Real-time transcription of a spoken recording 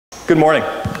Good morning.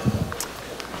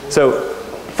 So,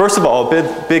 first of all,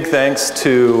 big thanks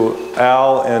to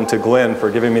Al and to Glenn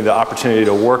for giving me the opportunity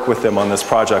to work with them on this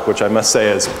project, which I must say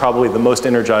is probably the most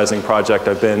energizing project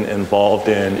I've been involved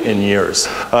in years.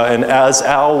 And as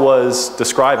Al was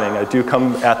describing, I do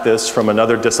come at this from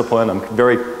another discipline. I'm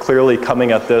very clearly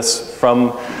coming at this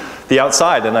from the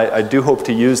outside, and I do hope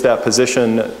to use that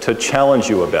position to challenge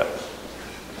you a bit.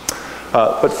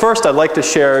 But first, I'd like to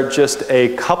share just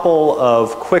a couple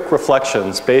of quick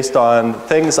reflections based on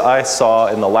things I saw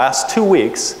in the last 2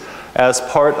 weeks as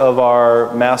part of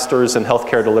our Master's in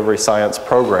Healthcare Delivery Science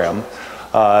program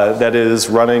that is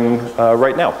running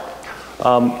right now.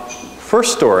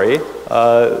 First story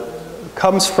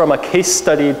comes from a case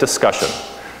study discussion.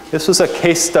 This was a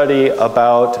case study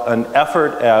about an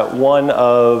effort at one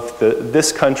of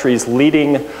this country's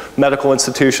leading medical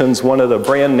institutions, one of the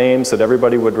brand names that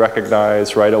everybody would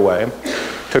recognize right away,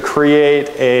 to create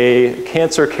a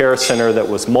cancer care center that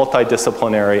was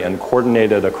multidisciplinary and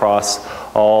coordinated across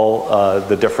all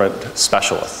the different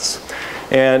specialists.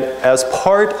 And as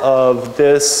part of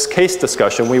this case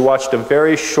discussion, we watched a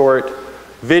very short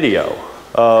video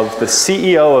of the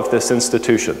CEO of this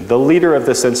institution, the leader of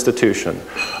this institution,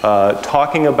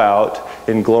 talking about,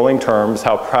 in glowing terms,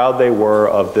 how proud they were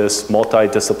of this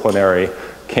multidisciplinary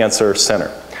cancer center.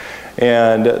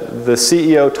 And the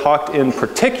CEO talked in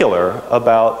particular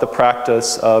about the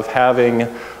practice of having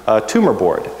a tumor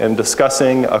board and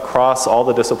discussing across all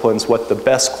the disciplines what the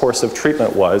best course of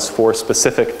treatment was for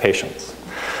specific patients.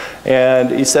 And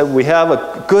he said, we have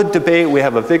a good debate, we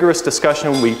have a vigorous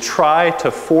discussion, we try to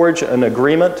forge an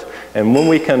agreement, and when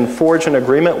we can forge an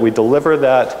agreement, we deliver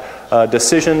that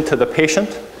decision to the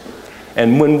patient.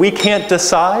 And when we can't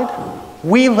decide,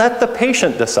 we let the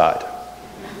patient decide.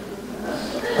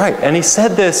 Right, and he said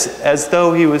this as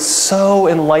though he was so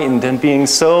enlightened and being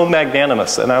so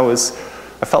magnanimous, and I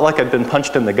felt like I'd been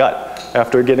punched in the gut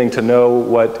after getting to know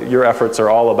what your efforts are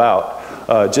all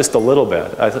about just a little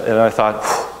bit. And I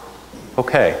thought,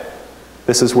 okay,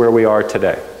 this is where we are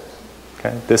today.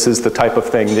 Okay? This is the type of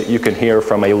thing that you can hear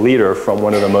from a leader from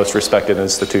one of the most respected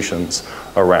institutions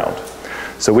around.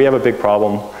 So we have a big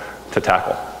problem to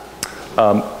tackle.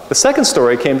 The second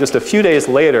story came just a few days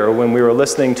later when we were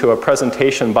listening to a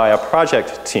presentation by a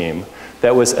project team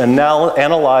that was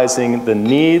analyzing the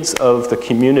needs of the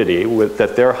community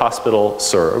that their hospital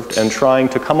served and trying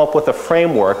to come up with a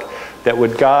framework that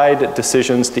would guide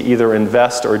decisions to either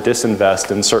invest or disinvest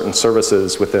in certain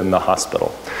services within the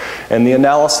hospital. And the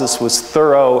analysis was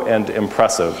thorough and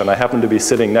impressive. And I happened to be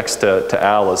sitting next to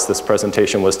Al as this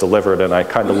presentation was delivered, and I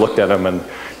kind of looked at him and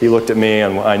he looked at me,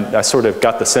 and I sort of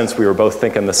got the sense we were both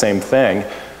thinking the same thing.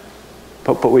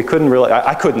 But we couldn't really,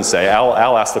 I couldn't say. Al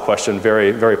asked the question very,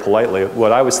 very politely.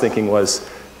 What I was thinking was,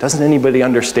 doesn't anybody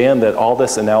understand that all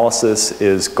this analysis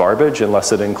is garbage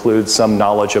unless it includes some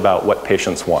knowledge about what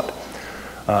patients want?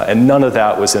 And none of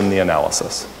that was in the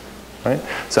analysis, right?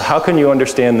 So how can you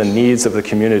understand the needs of the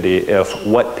community if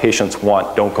what patients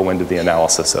want don't go into the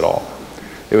analysis at all?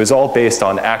 It was all based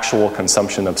on actual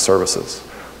consumption of services,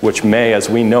 which may, as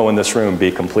we know in this room, be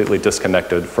completely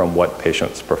disconnected from what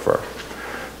patients prefer.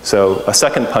 So a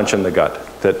second punch in the gut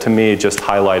that to me just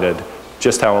highlighted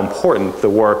just how important the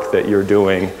work that you're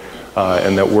doing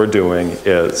and that we're doing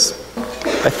is.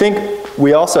 I think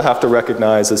we also have to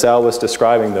recognize, as Al was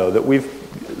describing though, that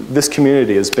this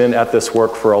community has been at this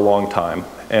work for a long time,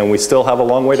 and we still have a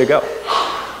long way to go.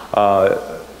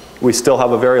 We still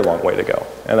have a very long way to go.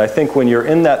 And I think when you're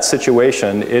in that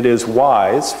situation, it is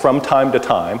wise from time to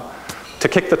time to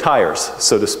kick the tires,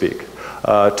 so to speak,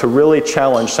 to really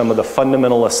challenge some of the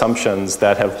fundamental assumptions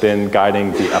that have been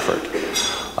guiding the effort.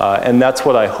 And that's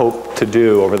what I hope to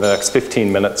do over the next 15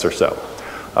 minutes or so.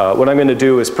 What I'm going to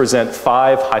do is present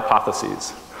 5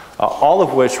 hypotheses, all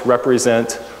of which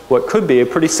represent what could be a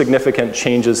pretty significant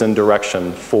changes in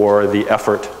direction for the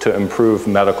effort to improve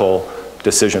medical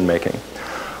decision making.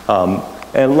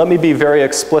 And let me be very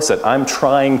explicit. I'm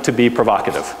trying to be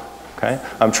provocative. Okay?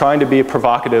 I'm trying to be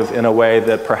provocative in a way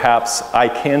that perhaps I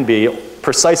can be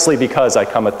precisely because I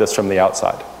come at this from the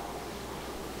outside,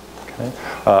 okay?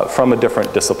 From a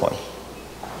different discipline,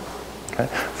 okay?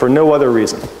 For no other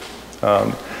reason.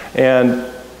 Let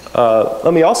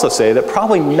me also say that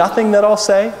probably nothing that I'll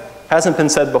say hasn't been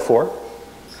said before.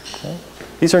 Okay?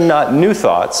 These are not new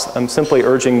thoughts. I'm simply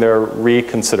urging their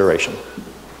reconsideration.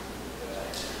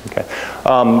 Okay.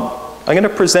 I'm going to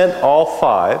present all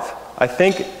 5. I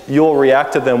think you'll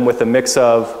react to them with a mix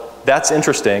of, that's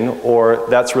interesting, or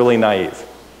that's really naive.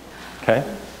 Okay?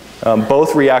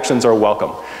 Both reactions are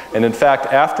welcome. And in fact,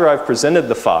 after I've presented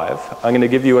the 5, I'm going to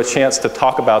give you a chance to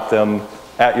talk about them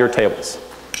at your tables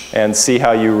and see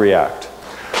how you react.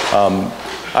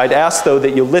 I'd ask, though,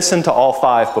 that you listen to all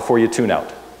 5 before you tune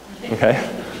out, okay?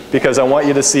 Because I want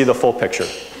you to see the full picture.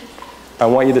 I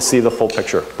want you to see the full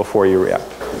picture before you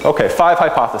react. Okay, 5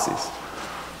 hypotheses.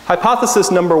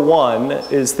 Hypothesis number 1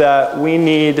 is that we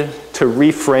need to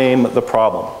reframe the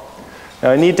problem. Now,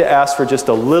 I need to ask for just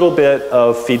a little bit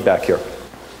of feedback here.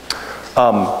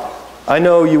 I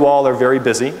know you all are very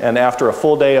busy, and after a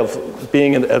full day of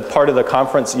being a part of the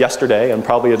conference yesterday, and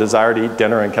probably a desire to eat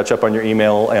dinner and catch up on your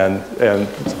email and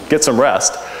get some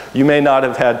rest, you may not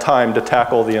have had time to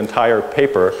tackle the entire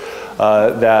paper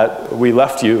that we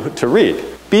left you to read.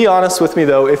 Be honest with me,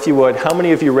 though, if you would. How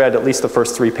many of you read at least the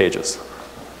first 3 pages?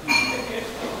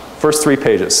 First 3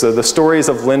 pages. So the stories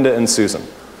of Linda and Susan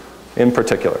in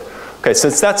particular. Okay,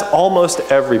 since that's almost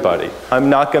everybody, I'm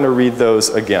not going to read those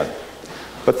again.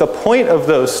 But the point of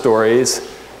those stories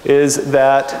is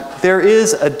that there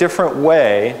is a different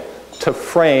way to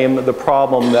frame the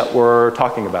problem that we're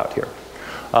talking about here.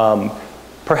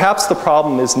 Perhaps the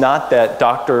problem is not that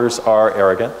doctors are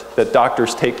arrogant, that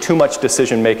doctors take too much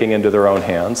decision-making into their own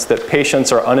hands, that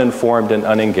patients are uninformed and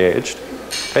unengaged.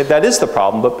 Okay, that is the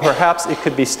problem, but perhaps it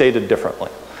could be stated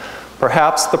differently.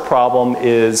 Perhaps the problem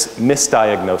is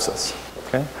misdiagnosis.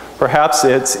 Okay? Perhaps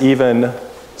it's even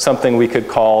something we could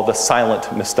call the silent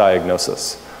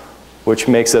misdiagnosis, which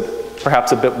makes it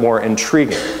perhaps a bit more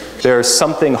intriguing. There's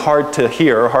something hard to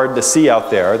hear, hard to see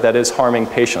out there that is harming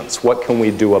patients. What can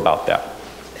we do about that?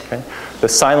 Okay? The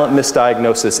silent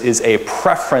misdiagnosis is a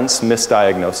preference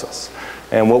misdiagnosis.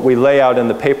 And what we lay out in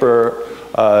the paper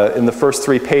in the first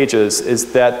 3 pages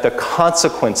is that the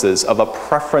consequences of a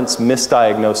preference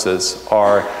misdiagnosis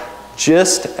are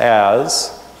just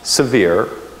as severe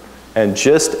and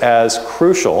just as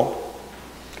crucial,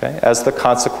 okay, as the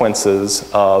consequences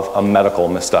of a medical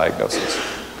misdiagnosis.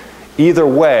 Either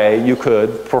way, you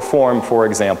could perform, for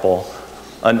example,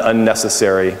 an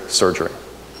unnecessary surgery.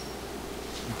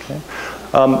 Okay.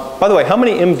 By the way, how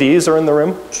many MDs are in the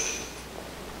room?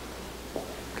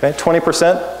 Okay,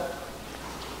 20%?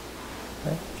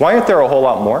 Okay. Why aren't there a whole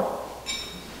lot more?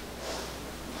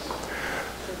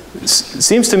 It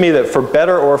seems to me that for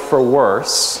better or for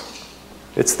worse,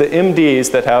 it's the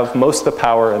MDs that have most of the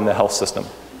power in the health system.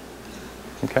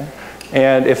 Okay?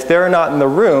 And if they're not in the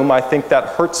room, I think that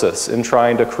hurts us in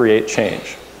trying to create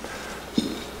change.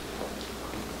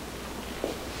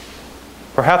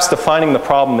 Perhaps defining the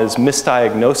problem as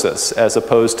misdiagnosis as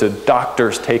opposed to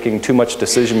doctors taking too much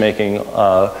decision-making,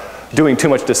 doing too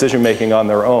much decision-making on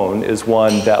their own is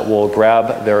one that will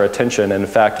grab their attention and in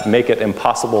fact make it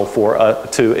impossible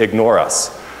to ignore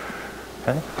us.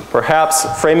 Okay?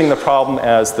 Perhaps framing the problem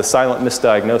as the silent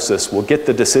misdiagnosis will get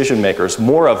the decision makers,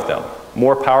 more of them,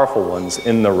 more powerful ones,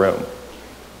 in the room.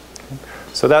 Okay?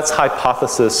 So that's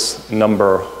hypothesis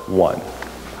number 1.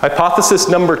 Hypothesis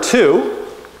number 2,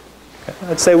 okay,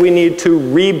 I'd say we need to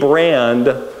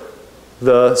rebrand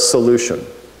the solution.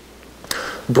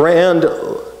 Brand,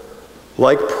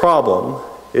 like problem,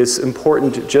 is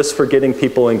important just for getting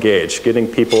people engaged, getting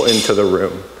people into the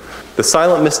room. The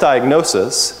silent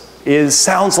misdiagnosis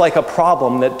sounds like a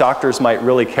problem that doctors might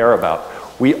really care about.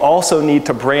 We also need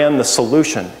to brand the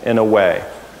solution in a way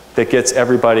that gets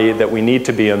everybody that we need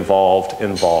to be involved.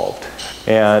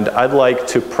 And I'd like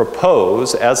to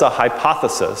propose as a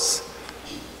hypothesis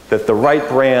that the right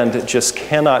brand just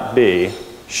cannot be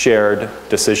shared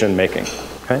decision-making.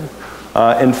 Okay?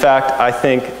 In fact, I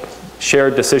think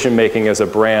shared decision-making as a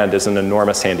brand is an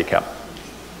enormous handicap.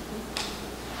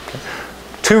 Okay?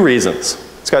 2 reasons.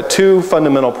 It's got 2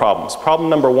 fundamental problems. Problem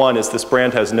number 1 is this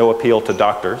brand has no appeal to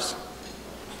doctors.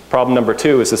 Problem number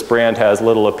 2 is this brand has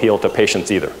little appeal to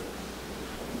patients either.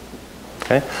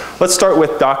 Okay? Let's start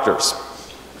with doctors.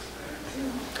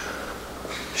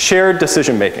 Shared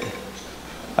decision-making.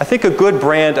 I think a good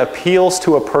brand appeals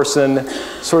to a person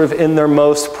sort of in their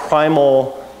most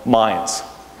primal minds,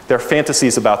 their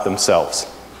fantasies about themselves.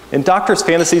 In doctors'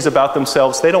 fantasies about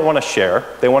themselves, they don't want to share.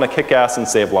 They want to kick ass and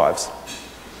save lives.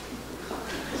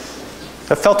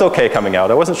 That felt okay coming out.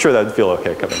 I wasn't sure that would feel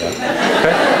okay coming out.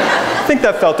 Okay? I think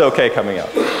that felt okay coming out.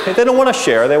 Okay? They don't want to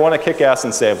share. They want to kick ass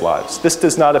and save lives. This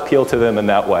does not appeal to them in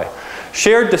that way.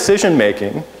 Shared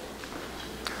decision-making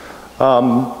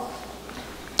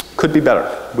could be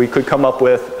better. We could come up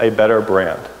with a better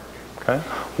brand. Okay?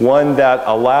 One that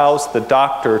allows the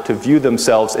doctor to view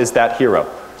themselves as that hero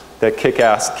that kicks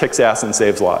ass and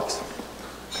saves lives.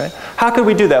 Okay? How could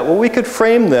we do that? Well, we could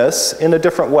frame this in a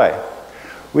different way.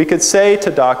 We could say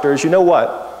to doctors, you know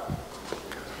what?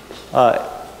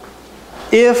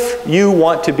 If you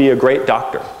want to be a great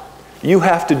doctor, you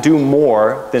have to do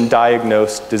more than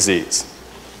diagnose disease.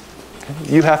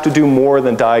 Okay? You have to do more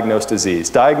than diagnose disease.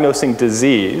 Diagnosing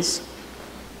disease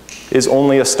is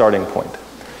only a starting point.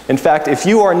 In fact, if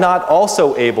you are not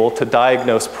also able to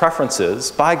diagnose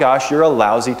preferences, by gosh, you're a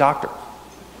lousy doctor.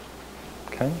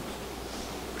 Okay?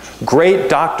 Great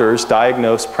doctors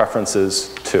diagnose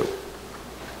preferences too.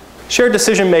 Shared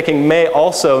decision-making may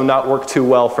also not work too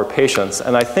well for patients,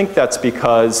 and I think that's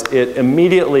because it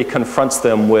immediately confronts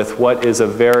them with what is a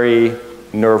very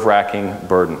nerve-wracking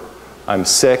burden. I'm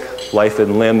sick, life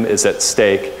and limb is at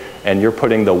stake, and you're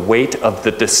putting the weight of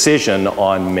the decision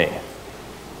on me.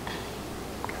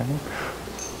 Okay?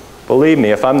 Believe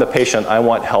me, if I'm the patient, I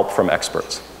want help from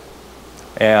experts.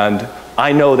 And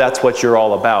I know that's what you're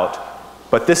all about,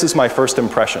 but this is my first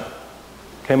impression.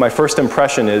 Okay, my first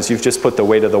impression is you've just put the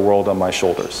weight of the world on my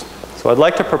shoulders. So I'd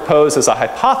like to propose as a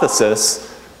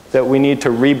hypothesis that we need to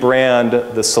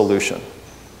rebrand the solution.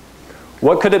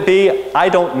 What could it be? I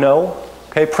don't know.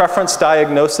 Okay, preference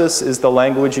diagnosis is the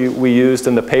language we used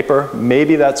in the paper.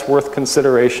 Maybe that's worth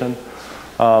consideration.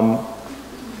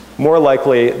 More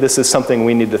likely, this is something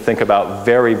we need to think about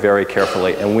very, very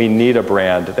carefully, and we need a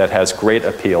brand that has great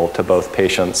appeal to both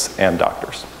patients and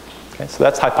doctors. Okay, so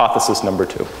that's hypothesis number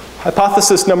 2.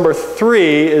 Hypothesis number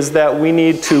 3 is that we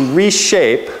need to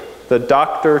reshape the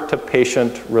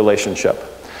doctor-to-patient relationship.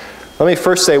 Let me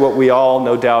first say what we all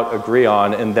no doubt agree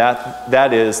on, and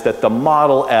that is that the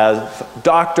model as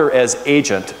doctor as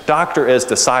agent, doctor as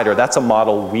decider, that's a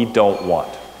model we don't want.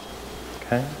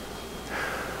 Okay?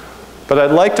 But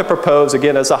I'd like to propose,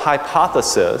 again, as a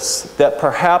hypothesis, that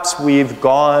perhaps we've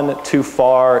gone too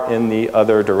far in the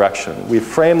other direction. We've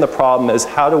framed the problem as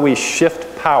how do we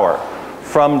shift power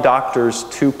from doctors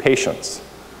to patients?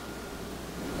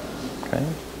 Okay?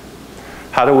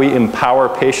 How do we empower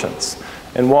patients?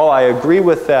 And while I agree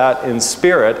with that in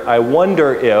spirit, I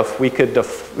wonder if we could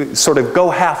sort of go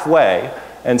halfway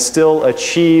and still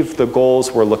achieve the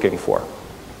goals we're looking for.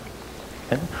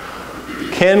 Okay?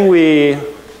 Can we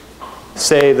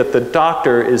say that the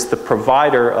doctor is the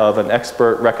provider of an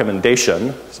expert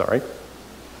recommendation,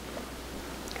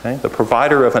 okay, the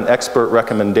provider of an expert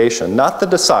recommendation, not the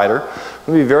decider. Let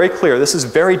me be very clear, this is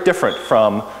very different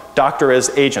from doctor as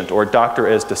agent or doctor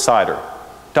as decider.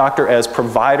 Doctor as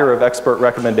provider of expert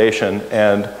recommendation,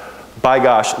 and by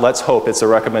gosh, let's hope it's a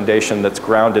recommendation that's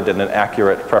grounded in an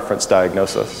accurate preference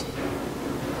diagnosis.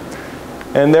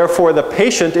 And therefore, the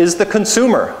patient is the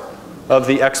consumer of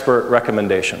the expert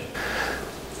recommendation.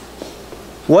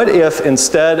 What if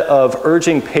instead of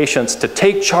urging patients to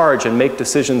take charge and make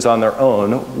decisions on their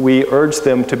own, we urge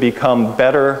them to become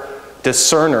better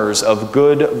discerners of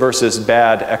good versus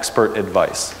bad expert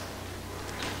advice?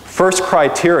 First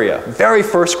criteria, very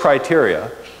first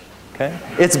criteria, okay?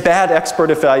 It's bad expert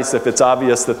advice if it's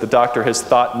obvious that the doctor has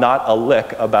thought not a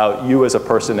lick about you as a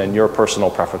person and your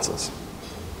personal preferences.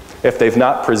 If they've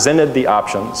not presented the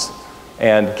options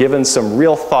and given some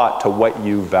real thought to what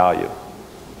you value.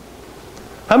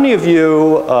 How many of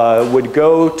you would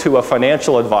go to a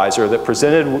financial advisor that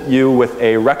presented you with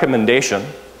a recommendation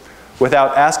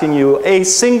without asking you a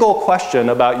single question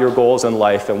about your goals in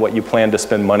life and what you plan to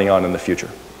spend money on in the future?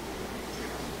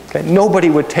 Okay? Nobody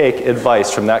would take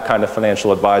advice from that kind of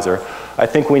financial advisor. I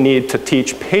think we need to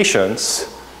teach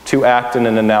patients to act in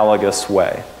an analogous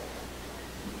way.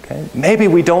 Okay? Maybe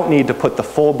we don't need to put the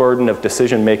full burden of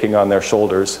decision making on their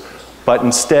shoulders, but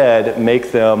instead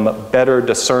make them better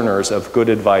discerners of good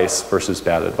advice versus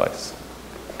bad advice.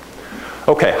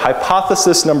 Okay,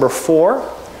 hypothesis number 4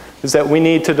 is that we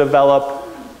need to develop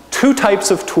 2 types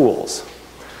of tools.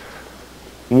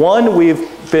 One we've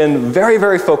been very,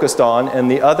 very focused on,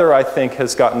 and the other I think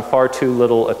has gotten far too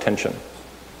little attention.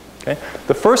 Okay?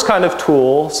 The first kind of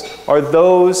tools are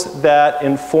those that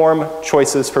inform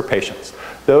choices for patients.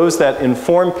 Those that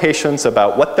inform patients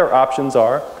about what their options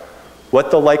are,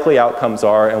 what the likely outcomes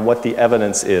are, and what the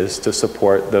evidence is to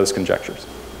support those conjectures.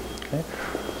 Okay?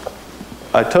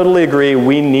 I totally agree,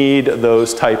 we need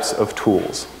those types of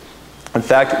tools. In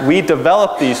fact, we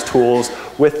develop these tools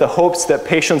with the hopes that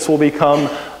patients will become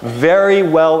very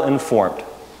well informed.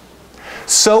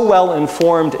 So well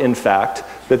informed, in fact,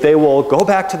 that they will go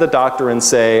back to the doctor and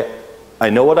say, I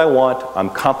know what I want, I'm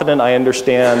confident I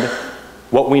understand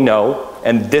what we know,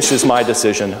 and this is my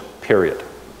decision, period.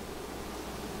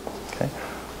 Okay?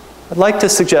 I'd like to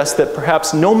suggest that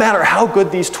perhaps no matter how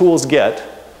good these tools get,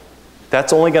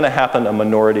 that's only going to happen a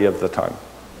minority of the time.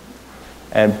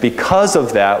 And because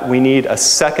of that, we need a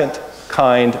second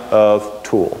kind of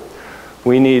tool.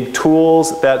 We need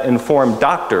tools that inform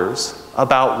doctors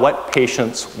about what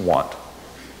patients want.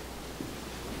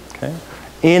 Okay?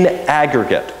 In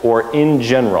aggregate or in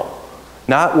general.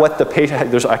 Not what the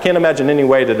patient, I can't imagine any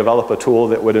way to develop a tool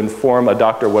that would inform a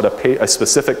doctor what a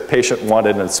specific patient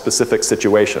wanted in a specific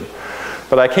situation.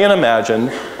 But I can imagine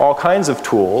all kinds of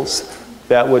tools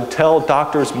that would tell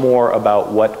doctors more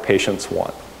about what patients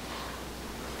want.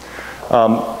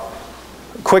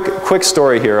 Quick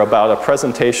story here about a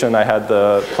presentation I had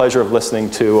the pleasure of listening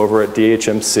to over at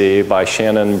DHMC by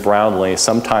Shannon Brownlee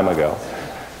some time ago.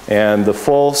 And the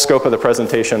full scope of the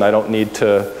presentation I don't need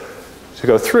to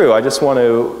go through. I just want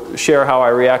to share how I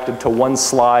reacted to one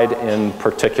slide in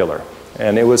particular.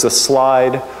 And it was a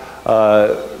slide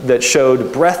that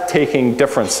showed breathtaking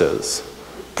differences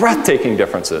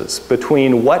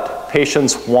between what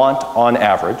patients want on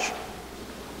average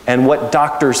and what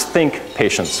doctors think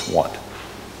patients want.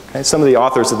 Okay? Some of the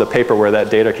authors of the paper where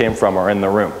that data came from are in the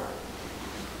room.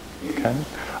 Okay?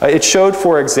 It showed,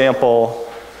 for example,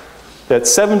 that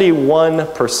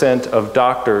 71% of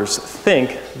doctors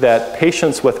think that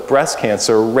patients with breast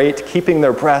cancer rate keeping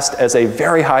their breast as a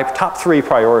very high top 3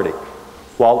 priority,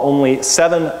 while only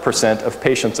 7% of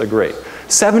patients agree.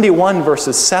 71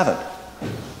 versus 7.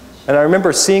 And I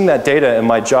remember seeing that data and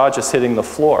my jaw just hitting the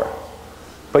floor.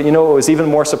 But you know what was even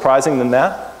more surprising than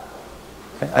that?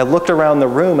 I looked around the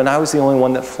room and I was the only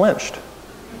one that flinched.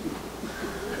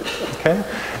 Okay?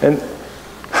 And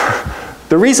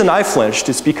the reason I flinched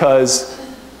is because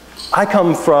I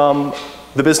come from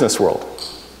the business world.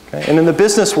 Okay? And in the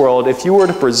business world, if you were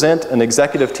to present an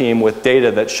executive team with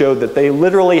data that showed that they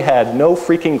literally had no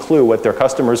freaking clue what their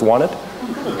customers wanted,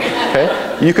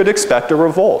 okay, you could expect a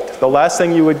revolt. The last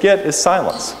thing you would get is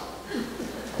silence.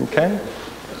 Okay?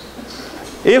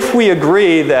 If we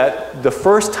agree that the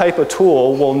first type of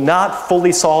tool will not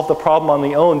fully solve the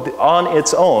problem on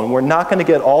its own, we're not going to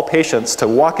get all patients to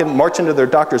march into their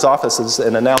doctor's offices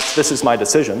and announce, this is my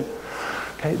decision,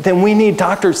 okay, then we need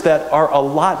doctors that are a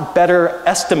lot better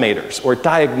estimators or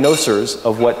diagnosers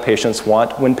of what patients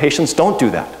want when patients don't do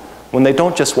that, when they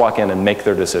don't just walk in and make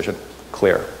their decision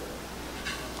clear.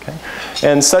 Okay?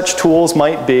 And such tools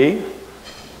might be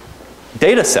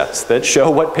data sets that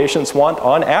show what patients want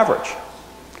on average.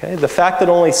 Okay, the fact that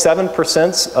only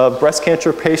 7% of breast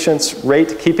cancer patients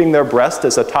rate keeping their breast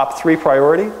as a top 3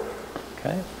 priority,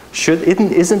 okay,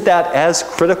 isn't that as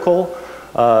critical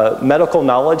medical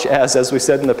knowledge as we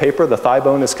said in the paper, the thigh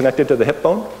bone is connected to the hip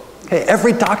bone? Okay,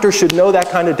 every doctor should know that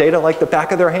kind of data like the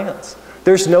back of their hands.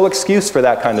 There's no excuse for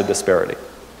that kind of disparity.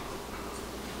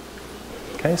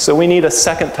 Okay, so we need a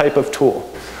second type of tool.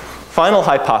 Final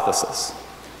hypothesis.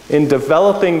 In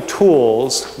developing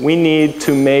tools, we need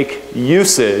to make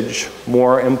usage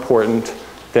more important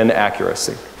than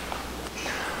accuracy.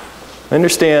 I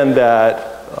understand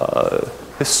that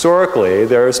historically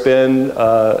there's been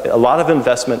a lot of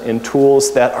investment in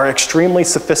tools that are extremely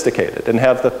sophisticated and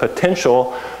have the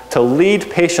potential to lead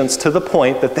patients to the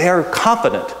point that they are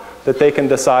confident that they can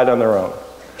decide on their own,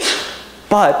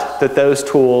 but that those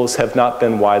tools have not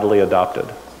been widely adopted.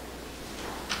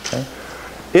 Okay?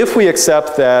 If we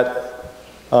accept that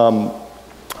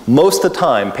most of the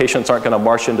time patients aren't going to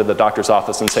march into the doctor's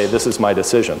office and say, this is my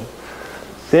decision,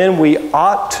 then we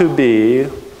ought to be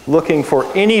looking for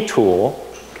any tool,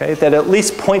 okay, that at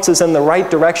least points us in the right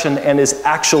direction and is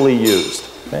actually used.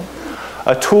 Okay?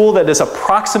 A tool that is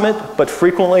approximate but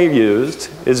frequently used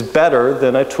is better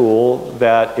than a tool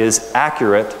that is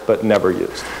accurate but never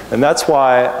used. And that's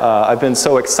why I've been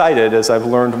so excited as I've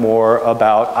learned more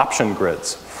about option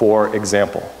grids, for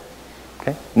example.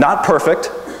 Okay? Not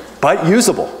perfect, but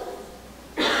usable.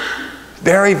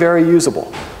 Very, very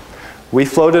usable. We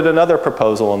floated another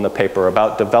proposal in the paper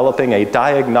about developing a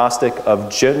diagnostic of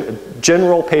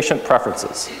general patient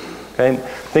preferences. Okay?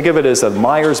 Think of it as a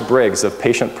Myers-Briggs of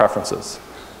patient preferences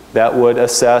that would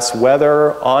assess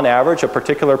whether, on average, a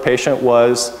particular patient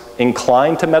was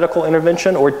inclined to medical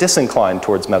intervention or disinclined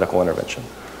towards medical intervention.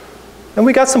 And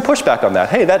we got some pushback on that.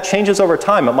 Hey, that changes over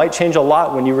time. It might change a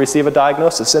lot when you receive a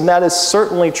diagnosis, and that is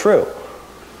certainly true.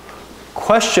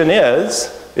 Question is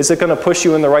it going to push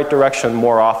you in the right direction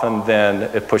more often than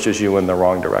it pushes you in the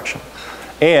wrong direction?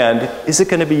 And is it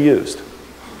going to be used?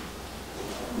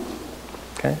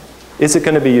 Okay? Is it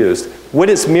going to be used? Would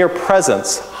its mere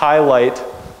presence highlight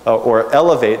or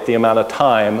elevate the amount of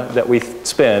time that we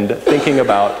spend thinking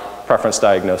about preference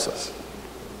diagnosis?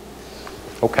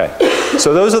 Okay,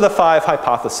 so those are the 5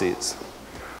 hypotheses.